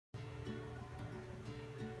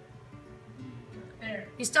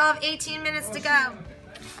You still have 18 minutes to go.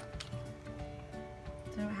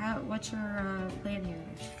 So what's your plan here?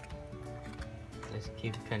 Just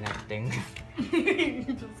keep connecting.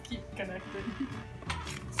 Just keep connecting.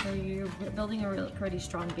 So you're building a really pretty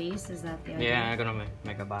strong base, is that the idea? Yeah, I'm gonna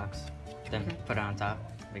make a box. Then Okay. put it on top,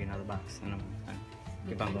 make another box, and I'm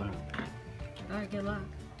keep on going up. Alright, good luck.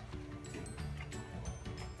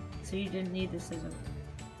 So you didn't need the scissors?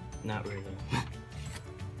 Not really.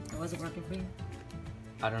 It wasn't working for you?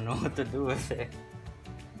 I don't know what to do with it.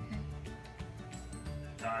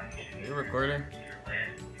 Are you recording?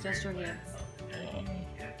 Just your hands.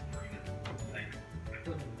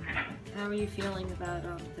 How are you feeling about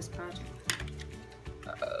this project?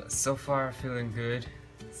 So far, feeling good.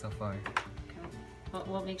 So far. Okay.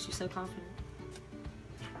 What makes you so confident?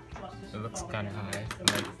 It looks kind of high. I'm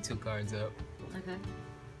like 2 cards up. Okay.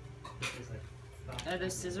 Are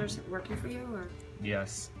those scissors working for you, or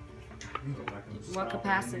Yes. what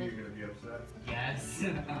capacity? Yes.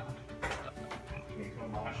 You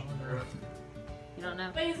don't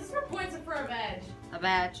know? Wait, is this for points or for a badge? A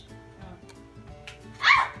badge.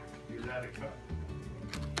 Is that a cup?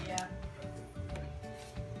 Yeah.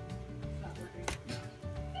 It's not working.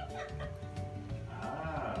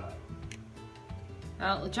 Ah.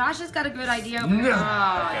 Oh, Josh has got a good idea. Over No. here. Okay,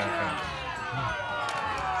 Josh.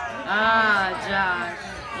 Ah,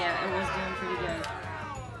 Josh. Yeah, it was doing pretty good.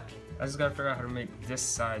 I just gotta figure out how to make this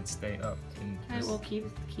side stay up. And Okay, this. well keep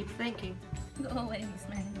thinking. Go away,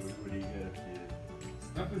 man. What do you get if you...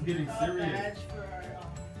 Stuff is getting A serious. badge for our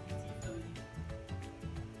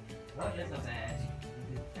What is a badge?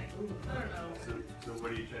 I don't know. So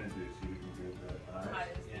what are you trying to do? So you can get the eyes?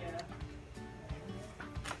 Eyes, yeah.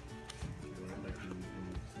 You want like in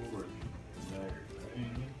schoolwork.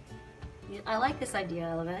 Right? I like this idea,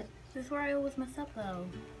 Olivet. This is where I always mess up though.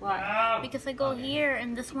 Why? Because I go here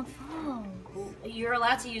and this one falls. You're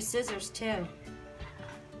allowed to use scissors too.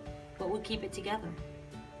 What would keep it together?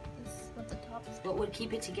 This is what the top is. What would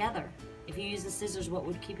keep it together? If you use the scissors, what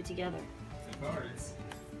would keep it together? The cards.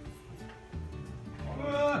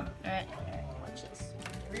 Alright, watch this.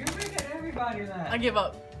 You're making everybody that. I give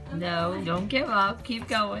up. No, don't give up. Keep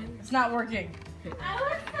going. It's not working.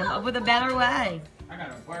 Come up with a better way. I got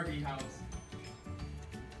a Barbie house.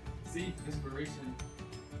 See, inspiration.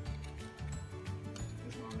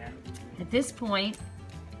 That's my man. At this point,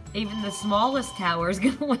 even the smallest tower is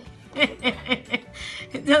gonna win.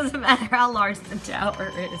 It doesn't matter how large the tower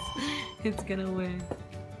is. It's gonna win.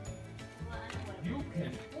 You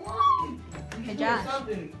can. Okay, Josh.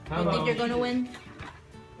 You think you're gonna win?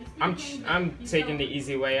 I'm taking the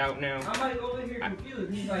easy way out now. I'm like over here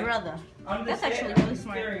confused. He's like, Brother. I'm That's just actually staring- really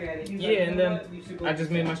smart. staring at it. He's Yeah, like, and you know then what? You should go I just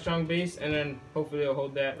do made my that. strong base, and then hopefully it'll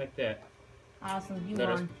hold that like that. Awesome, you Let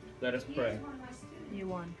us won. pray. You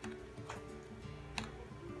won.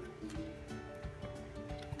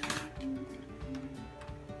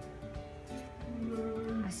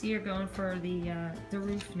 I see you're going for the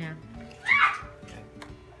roof now.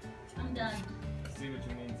 I'm done. I see what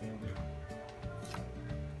you mean, Xander.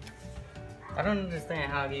 I don't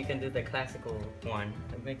understand how you can do the classical one.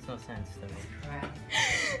 It makes no sense to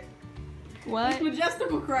me. What?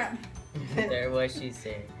 Majestical crap. There, what she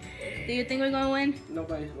said. Do you think we're gonna win?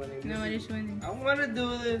 Nobody's winning. Nobody's winning. I want to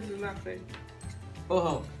do this. It's not fair.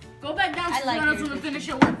 Oh, Go back down I to like the your finish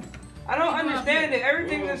your work. I don't understand it.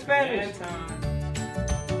 Everything's in Spanish. Time.